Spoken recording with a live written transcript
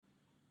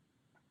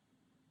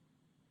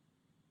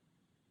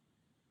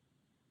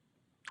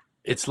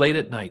It's late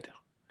at night.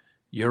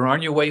 You're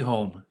on your way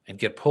home and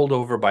get pulled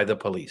over by the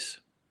police.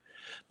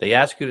 They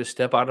ask you to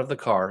step out of the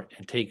car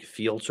and take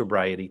field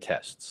sobriety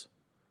tests.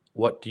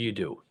 What do you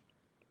do?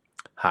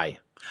 Hi,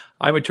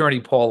 I'm attorney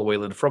Paul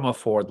Whalen from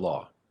Afford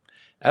Law.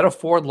 At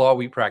Afford Law,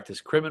 we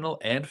practice criminal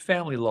and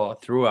family law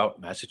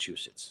throughout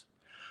Massachusetts.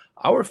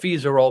 Our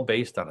fees are all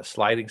based on a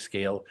sliding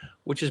scale,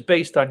 which is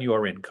based on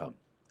your income.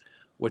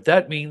 What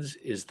that means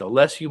is the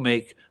less you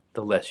make,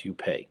 the less you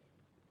pay.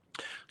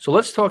 So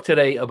let's talk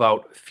today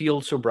about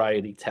field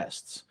sobriety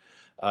tests.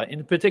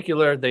 In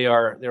particular, there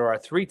are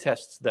three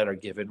tests that are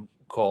given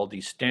called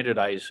the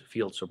standardized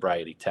field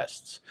sobriety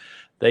tests.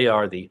 They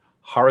are the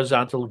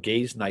horizontal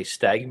gaze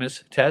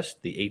nystagmus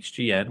test, the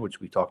HGN, which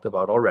we talked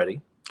about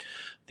already,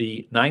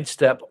 the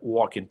 9-step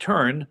walk and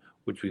turn,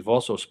 which we've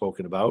also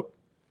spoken about.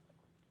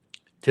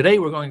 Today,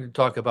 we're going to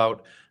talk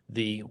about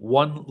the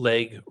one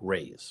leg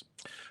raise.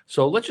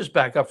 So let's just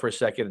back up for a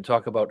second and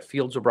talk about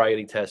field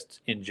sobriety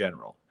tests in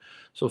general.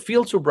 So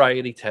field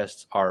sobriety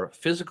tests are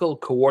physical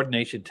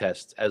coordination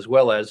tests as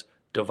well as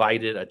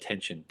divided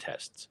attention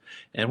tests.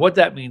 And what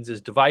that means is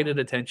divided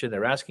attention,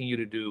 they're asking you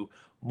to do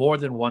more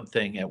than one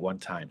thing at one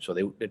time. So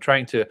they're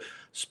trying to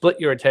split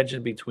your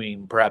attention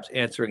between perhaps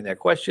answering their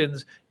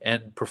questions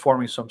and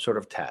performing some sort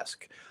of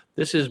task.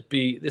 This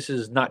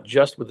is not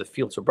just with the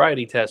field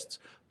sobriety tests,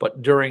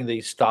 but during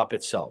the stop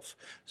itself.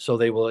 So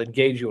they will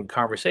engage you in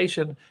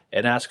conversation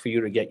and ask for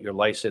you to get your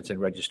license and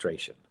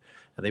registration.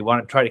 And they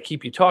want to try to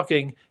keep you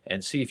talking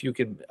and see if you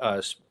can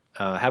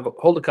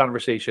hold a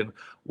conversation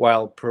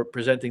while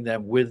presenting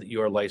them with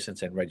your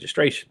license and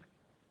registration.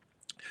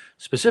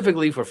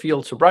 Specifically for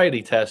field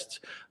sobriety tests,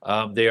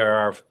 there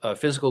are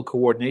physical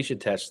coordination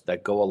tests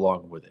that go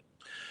along with it.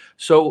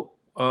 So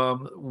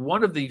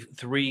one of the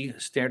three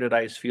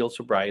standardized field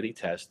sobriety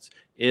tests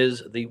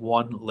is the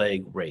one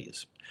leg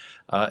raise.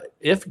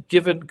 If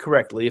given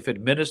correctly, if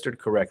administered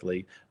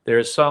correctly, there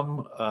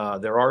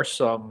are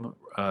some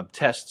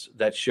tests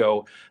that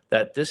show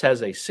that this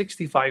has a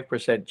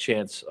 65%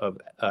 chance of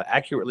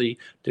accurately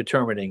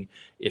determining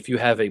if you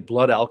have a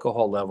blood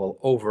alcohol level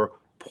over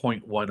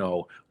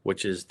 0.10,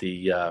 which is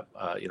the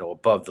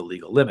above the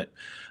legal limit.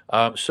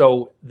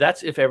 So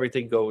that's if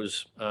everything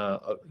goes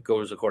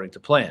according to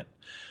plan.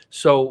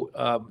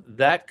 So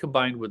that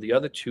combined with the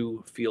other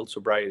two field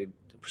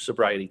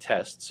sobriety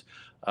tests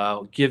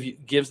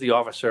gives the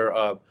officer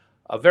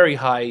a very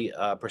high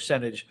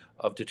percentage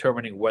of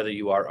determining whether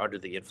you are under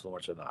the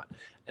influence or not.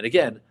 And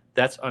again,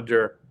 that's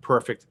under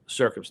perfect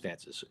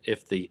circumstances.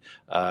 If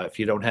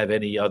you don't have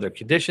any other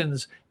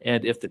conditions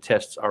and if the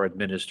tests are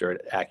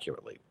administered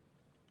accurately.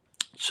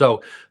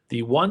 So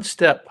the one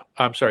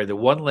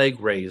leg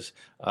raise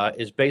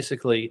is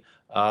basically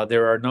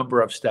there are a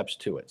number of steps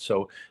to it.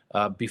 So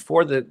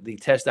before the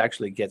test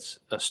actually gets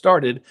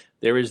started,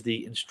 there is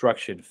the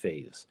instruction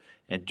phase.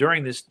 And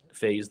during this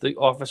phase, the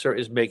officer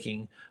is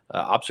making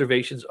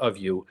observations of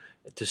you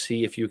to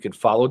see if you can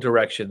follow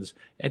directions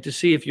and to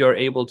see if you're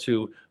able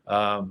to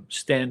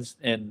stand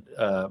and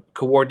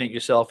coordinate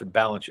yourself and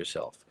balance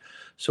yourself.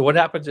 So what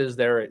happens is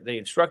they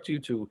instruct you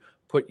to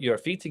put your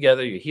feet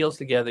together, your heels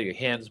together, your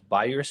hands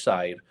by your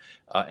side,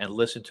 and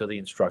listen to the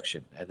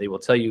instruction. And they will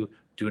tell you,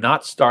 do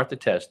not start the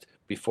test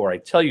before I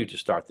tell you to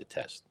start the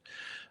test.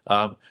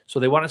 So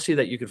they want to see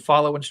that you can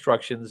follow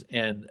instructions.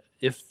 And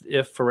if,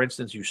 for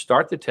instance, you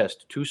start the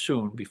test too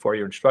soon before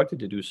you're instructed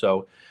to do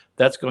so,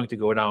 that's going to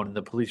go down in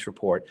the police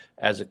report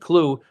as a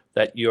clue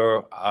that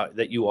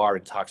you are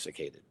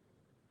intoxicated.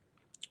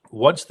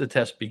 Once the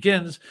test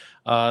begins,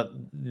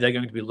 they're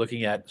going to be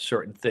looking at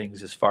certain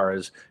things as far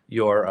as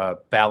your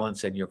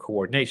balance and your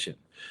coordination.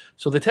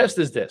 So the test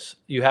is this.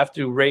 You have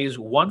to raise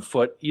one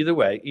foot either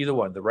way, either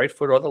one, the right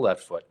foot or the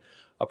left foot,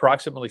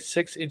 approximately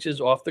 6 inches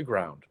off the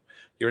ground.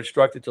 You're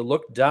instructed to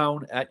look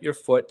down at your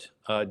foot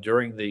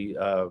during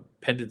the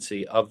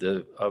pendency of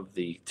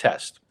the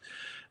test.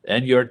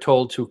 And you're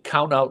told to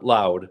count out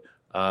loud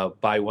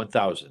by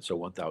 1,000. So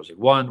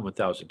 1,001,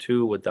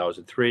 1,002,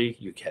 1,003,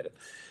 you get it.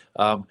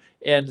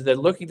 And then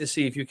looking to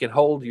see if you can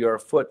hold your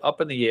foot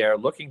up in the air,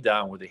 looking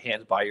down with your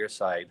hands by your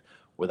side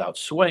without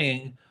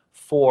swaying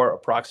for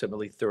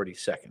approximately 30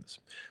 seconds.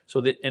 So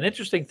an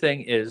interesting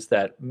thing is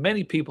that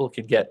many people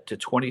can get to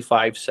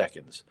 25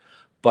 seconds,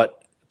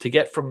 but to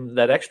get from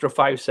that extra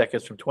 5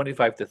 seconds from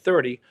 25 to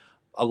 30,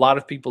 a lot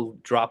of people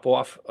drop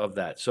off of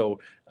that. So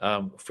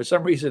for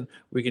some reason,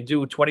 we can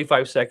do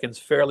 25 seconds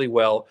fairly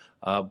well,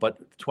 but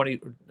 20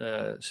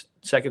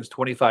 seconds,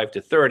 25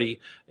 to 30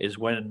 is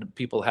when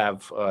people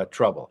have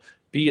trouble,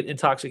 be it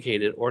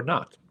intoxicated or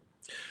not.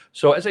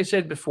 So as I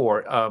said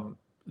before,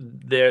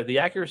 the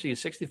accuracy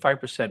is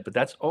 65%, but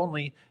that's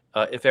only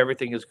if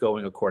everything is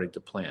going according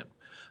to plan.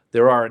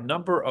 There are a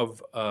number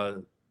of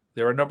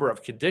there are a number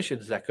of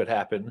conditions that could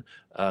happen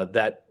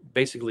that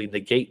basically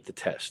negate the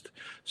test.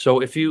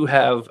 So if you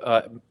have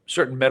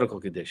certain medical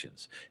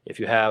conditions, if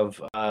you have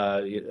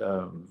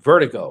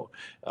vertigo,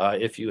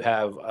 if you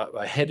have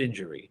a head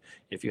injury,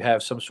 if you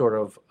have some sort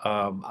of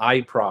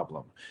eye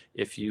problem,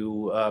 if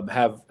you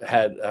have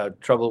had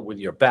trouble with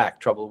your back,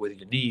 trouble with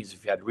your knees,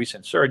 if you had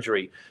recent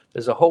surgery,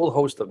 there's a whole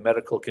host of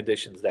medical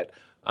conditions that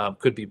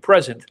could be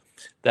present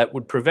that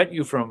would prevent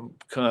you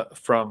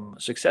from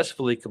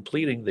successfully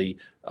completing the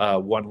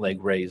one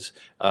leg raise,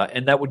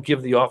 and that would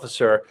give the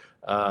officer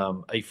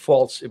a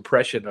false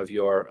impression of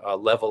your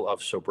level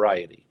of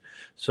sobriety.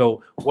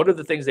 So one of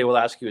the things they will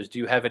ask you is, do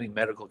you have any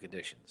medical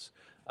conditions?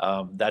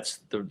 That's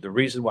the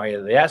reason why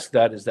they ask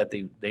that, is that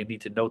they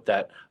need to note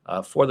that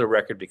for the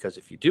record, because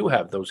if you do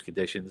have those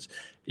conditions,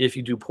 if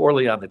you do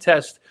poorly on the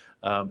test,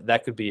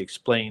 that could be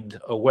explained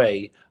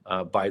away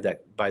by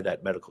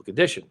that medical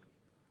condition.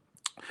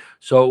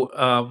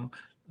 So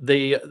in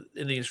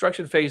the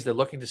instruction phase, they're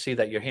looking to see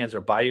that your hands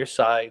are by your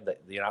side,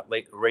 that you're not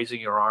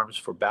raising your arms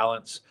for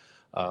balance,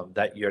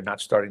 that you're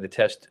not starting the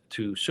test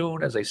too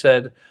soon, as I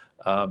said,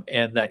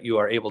 and that you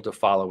are able to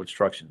follow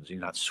instructions. You're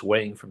not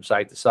swaying from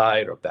side to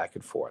side or back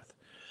and forth.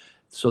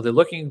 So they're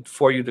looking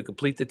for you to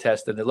complete the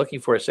test, and they're looking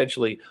for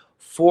essentially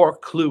 4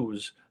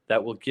 clues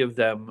that will give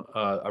them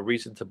a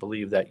reason to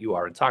believe that you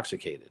are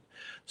intoxicated.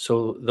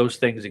 So those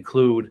things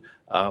include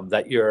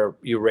that you're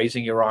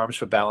raising your arms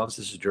for balance.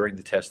 This is during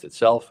the test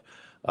itself.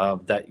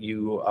 That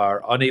you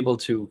are unable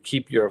to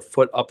keep your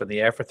foot up in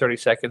the air for 30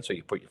 seconds, so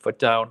you put your foot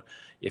down.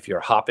 If you're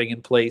hopping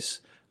in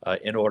place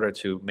in order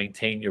to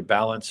maintain your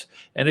balance,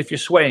 and if you're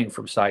swaying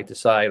from side to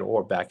side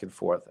or back and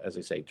forth, as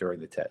I say, during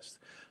the test.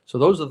 So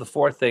those are the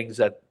 4 things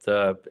that,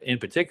 in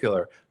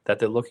particular, that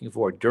they're looking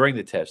for during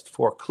the test,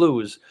 4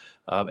 clues.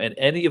 And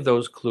any of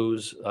those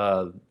clues,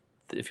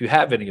 if you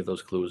have any of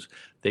those clues,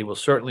 they will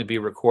certainly be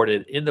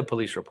recorded in the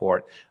police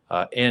report,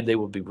 and they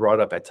will be brought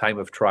up at time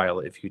of trial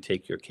if you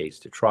take your case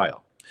to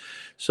trial.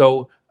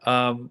 So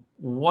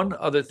one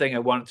other thing I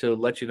wanted to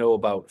let you know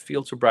about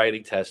field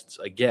sobriety tests,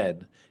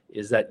 again,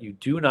 is that you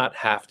do not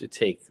have to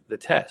take the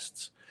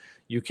tests.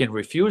 You can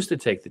refuse to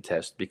take the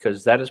test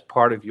because that is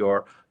part of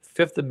your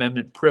Fifth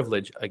Amendment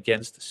privilege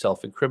against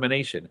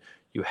self-incrimination.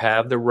 You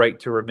have the right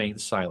to remain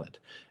silent.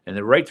 And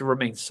the right to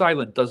remain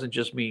silent doesn't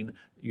just mean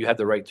you have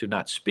the right to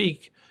not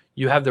speak.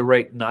 You have the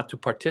right not to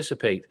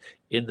participate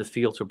in the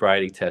field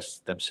sobriety tests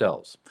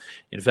themselves.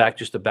 In fact,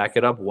 just to back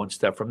it up one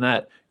step from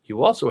that,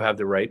 you also have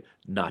the right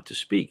not to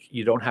speak.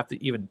 You don't have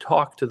to even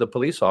talk to the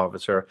police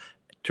officer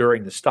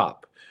during the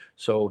stop.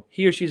 So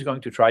he or she's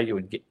going to try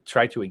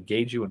to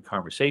engage you in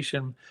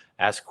conversation,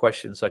 ask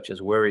questions such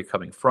as, where are you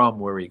coming from?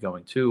 Where are you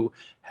going to?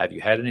 Have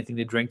you had anything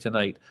to drink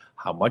tonight?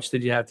 How much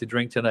did you have to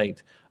drink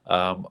tonight?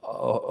 A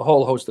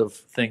whole host of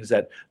things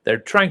that they're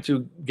trying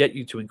to get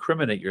you to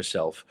incriminate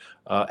yourself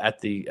at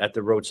the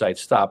roadside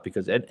stop,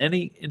 because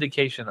any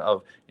indication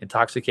of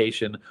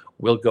intoxication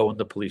will go in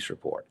the police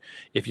report.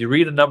 If you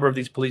read a number of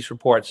these police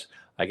reports,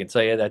 I can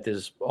tell you that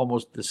there's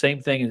almost the same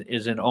thing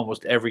is in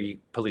almost every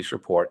police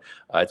report.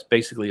 It's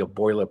basically a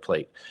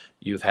boilerplate.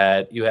 You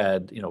had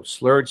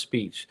slurred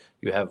speech.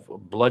 You have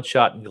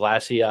bloodshot and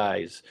glassy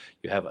eyes.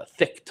 You have a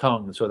thick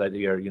tongue so that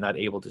you're not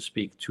able to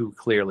speak too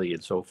clearly,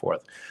 and so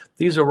forth.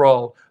 These are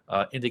all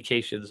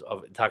indications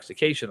of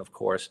intoxication, of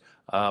course,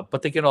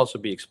 but they can also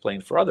be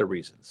explained for other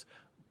reasons.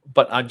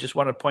 But I just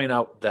want to point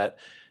out that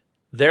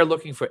they're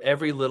looking for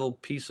every little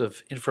piece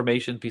of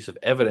information, piece of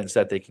evidence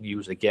that they can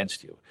use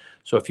against you.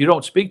 So if you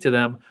don't speak to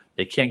them,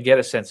 they can't get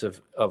a sense of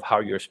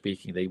how you're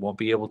speaking. They won't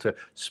be able to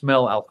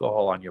smell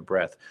alcohol on your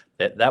breath.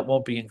 That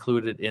won't be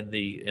included in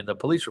the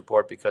police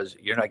report because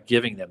you're not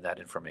giving them that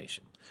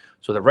information.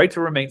 So the right to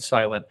remain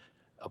silent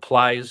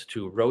applies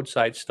to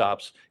roadside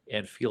stops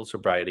and field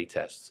sobriety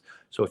tests.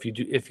 So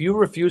if you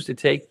refuse to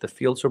take the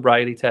field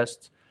sobriety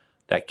tests,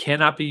 that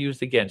cannot be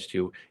used against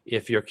you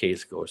if your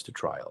case goes to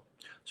trial.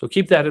 So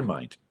keep that in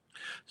mind.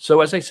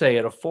 So as I say,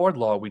 at Afford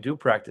Law, we do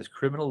practice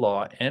criminal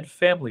law and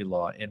family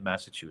law in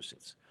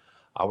Massachusetts.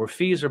 Our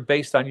fees are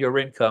based on your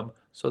income,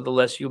 so the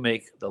less you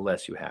make, the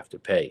less you have to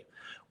pay.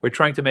 We're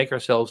trying to make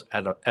ourselves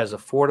as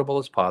affordable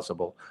as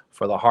possible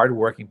for the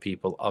hardworking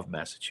people of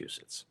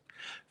Massachusetts.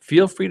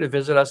 Feel free to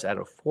visit us at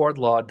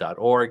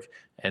affordlaw.org,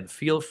 and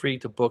feel free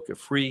to book a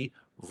free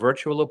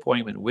virtual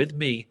appointment with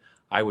me.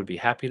 I would be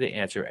happy to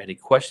answer any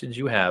questions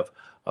you have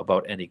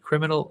about any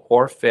criminal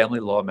or family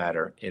law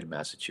matter in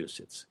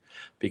Massachusetts.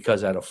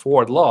 Because at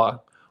Afford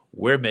Law,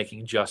 we're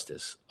making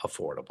justice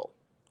affordable.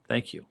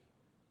 Thank you.